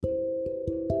Hey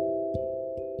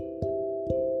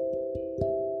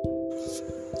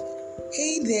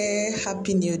there,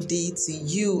 happy new day to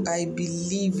you. I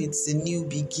believe it's a new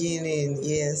beginning.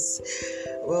 Yes,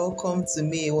 welcome to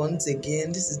May once again.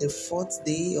 This is the 4th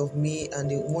day of May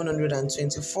and the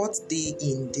 124th day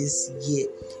in this year.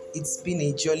 It's been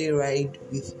a jolly ride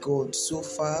with God. So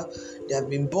far, there have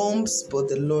been bumps, but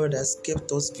the Lord has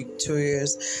kept us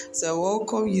victorious. So I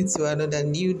welcome you to another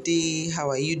new day. How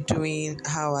are you doing?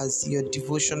 How has your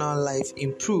devotional life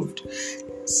improved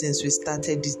since we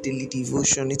started this daily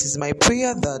devotion? It is my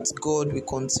prayer that God will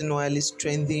continually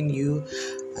strengthen you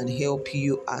and help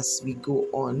you as we go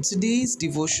on. Today's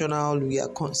devotional, we are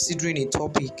considering a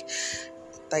topic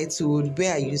titled,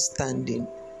 Where Are You Standing?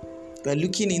 We are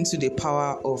looking into the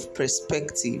power of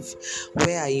perspective.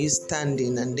 Where are you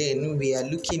standing? And then we are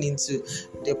looking into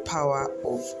the power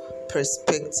of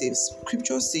perspective.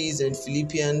 Scripture says in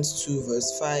Philippians 2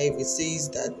 verse 5, it says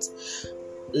that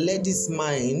let this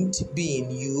mind be in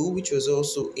you, which was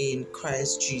also in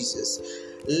Christ Jesus.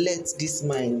 Let this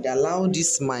mind, allow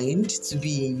this mind to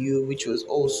be in you, which was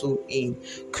also in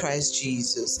Christ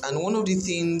Jesus. And one of the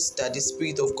things that the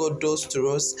Spirit of God does to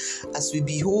us as we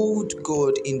behold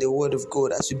God in the Word of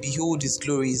God, as we behold His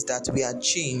glory, is that we are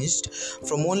changed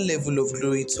from one level of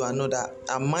glory to another.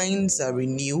 Our minds are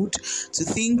renewed to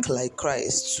think like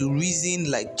Christ, to reason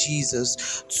like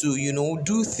Jesus, to,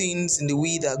 do things in the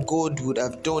way that God would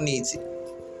have done it.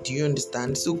 Do you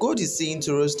understand? So God is saying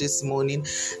to us this morning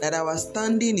that our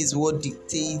standing is what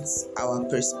dictates our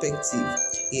perspective.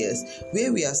 Yes,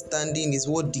 where we are standing is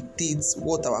what dictates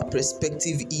what our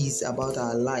perspective is about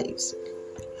our lives.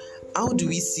 How do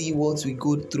we see what we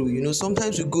go through?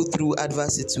 Sometimes we go through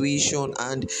adverse situation,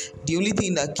 and the only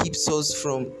thing that keeps us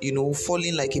from,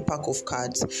 falling like a pack of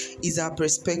cards is our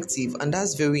perspective. And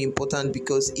that's very important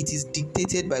because it is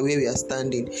dictated by where we are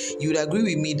standing. You would agree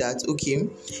with me that, okay,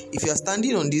 if you are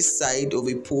standing on this side of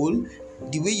a pole,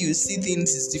 the way you see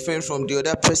things is different from the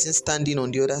other person standing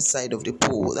on the other side of the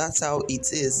pole. That's how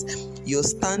it is. Your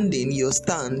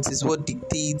stance is what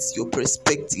dictates your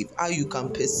perspective, how you can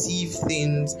perceive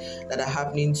things that are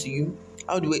happening to you.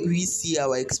 How do we see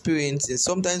our experiences?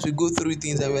 Sometimes we go through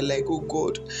things and we're like, oh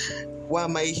God, why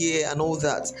am I here? And all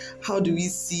that. How do we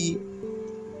see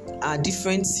our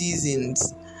different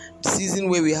seasons? The season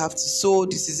where we have to sow,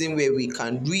 the season where we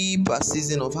can reap, a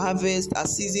season of harvest, a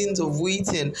seasons of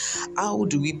waiting. How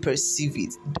do we perceive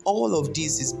it? All of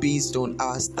this is based on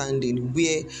our standing,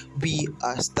 where we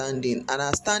are standing. And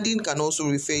our standing can also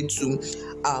refer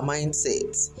to our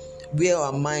mindsets, where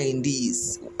our mind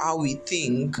is, how we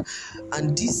think.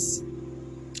 And this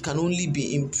can only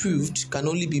be improved, can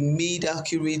only be made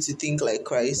accurate to think like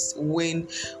Christ when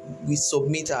we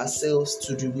submit ourselves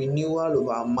to the renewal of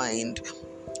our mind.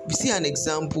 We see an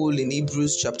example in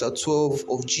Hebrews chapter 12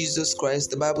 of Jesus Christ.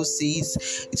 The Bible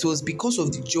says it was because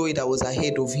of the joy that was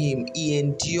ahead of him, he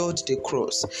endured the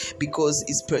cross because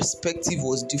his perspective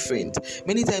was different.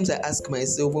 Many times I ask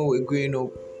myself when we're growing up,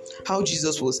 how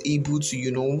Jesus was able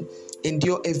to,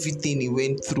 endure everything he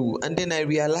went through. And then I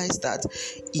realized that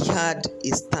he had a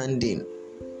standing.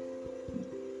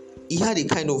 He had a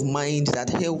kind of mind that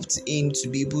helped him to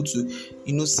be able to,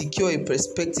 secure a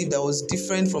perspective that was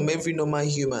different from every normal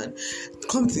human.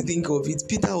 Come to think of it,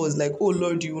 Peter was like, oh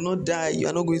Lord, you will not die. You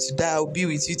are not going to die. I'll be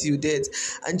with you till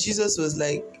death. And Jesus was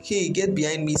like, hey, get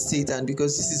behind me, Satan,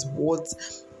 because this is what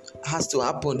has to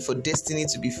happen for destiny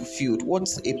to be fulfilled. What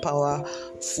a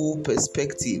powerful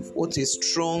perspective. What a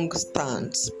strong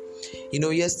stance.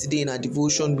 Yesterday in our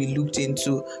devotion, we looked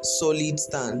into solid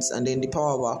stance and then the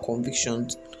power of our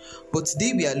convictions. But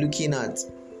today we are looking at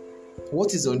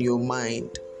what is on your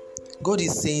mind. God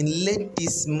is saying, let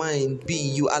this mind be.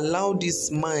 You allow this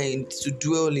mind to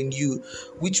dwell in you,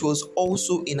 which was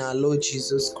also in our Lord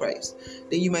Jesus Christ.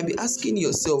 Then you might be asking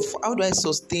yourself, how do I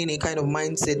sustain a kind of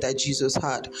mindset that Jesus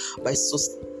had? By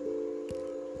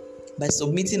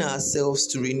submitting ourselves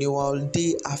to renewal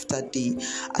day after day.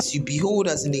 As you behold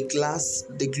as in a glass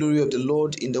the glory of the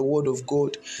Lord in the Word of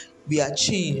God, we are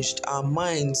changed, our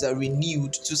minds are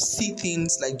renewed to see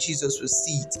things like Jesus will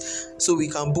see it. So we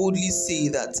can boldly say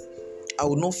that I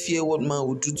will not fear what man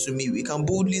will do to me. We can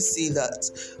boldly say that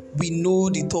we know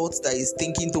the thoughts that is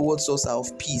thinking towards us are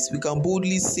of peace. We can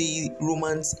boldly say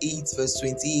Romans 8 verse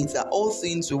 28 that all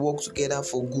things will work together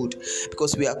for good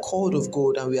because we are called of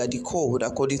God and we are the called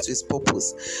according to his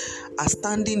purpose. Our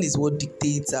standing is what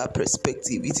dictates our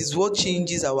perspective. It is what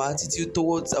changes our attitude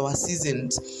towards our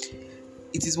seasons.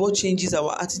 It is what changes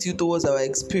our attitude towards our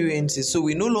experiences. So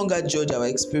we no longer judge our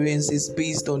experiences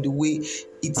based on the way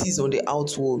it is on the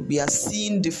outward. We are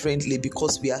seeing differently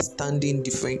because we are standing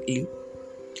differently.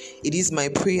 It is my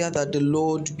prayer that the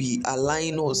Lord will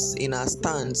align us in our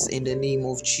stance in the name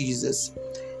of Jesus.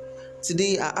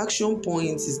 Today, our action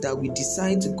point is that we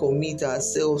decide to commit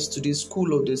ourselves to the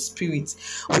school of the Spirit,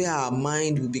 where our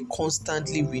mind will be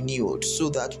constantly renewed so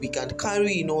that we can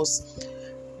carry in us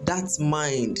that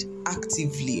mind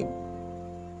actively.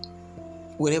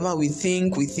 Whenever we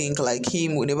think like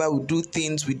Him. Whenever we do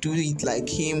things, we do it like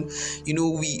Him.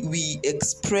 We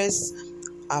express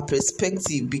our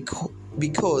perspective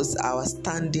because our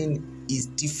standing is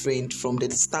different from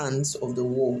the stance of the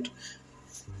world.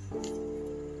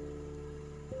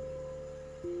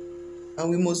 And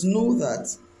we must know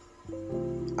that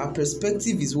our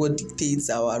perspective is what dictates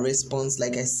our response,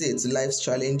 like I said, to life's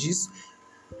challenges.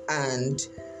 And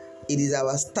it is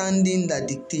our standing that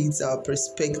dictates our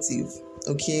perspective.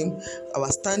 Okay,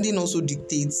 our standing also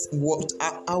dictates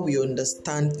how we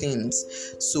understand things.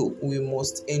 So we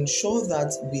must ensure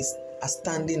that we are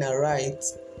standing aright,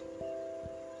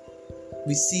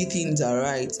 we see things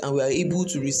aright, and we are able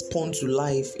to respond to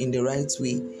life in the right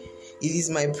way. It is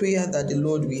my prayer that the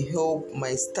Lord will help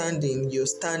your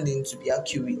standing to be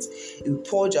accurate. It will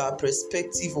purge our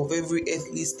perspective of every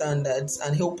earthly standards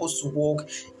and help us to walk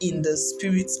in the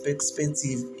Spirit's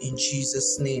perspective in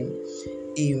Jesus' name.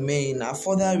 Amen. Our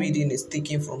further reading is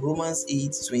taken from Romans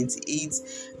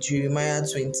 8:28, Jeremiah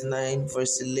 29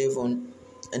 verse 11,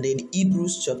 and then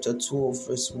Hebrews chapter 12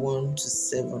 verse 1 to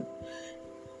 7.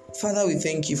 Father, we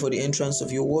thank you for the entrance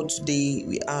of your word today.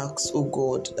 We ask, oh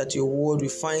God, that your word will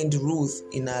find root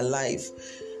in our life.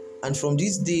 And from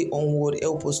this day onward,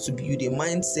 help us to build a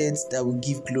mindset that will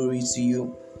give glory to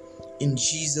you. In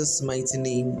Jesus' mighty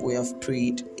name, we have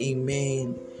prayed.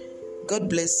 Amen. God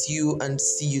bless you and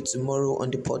see you tomorrow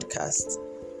on the podcast.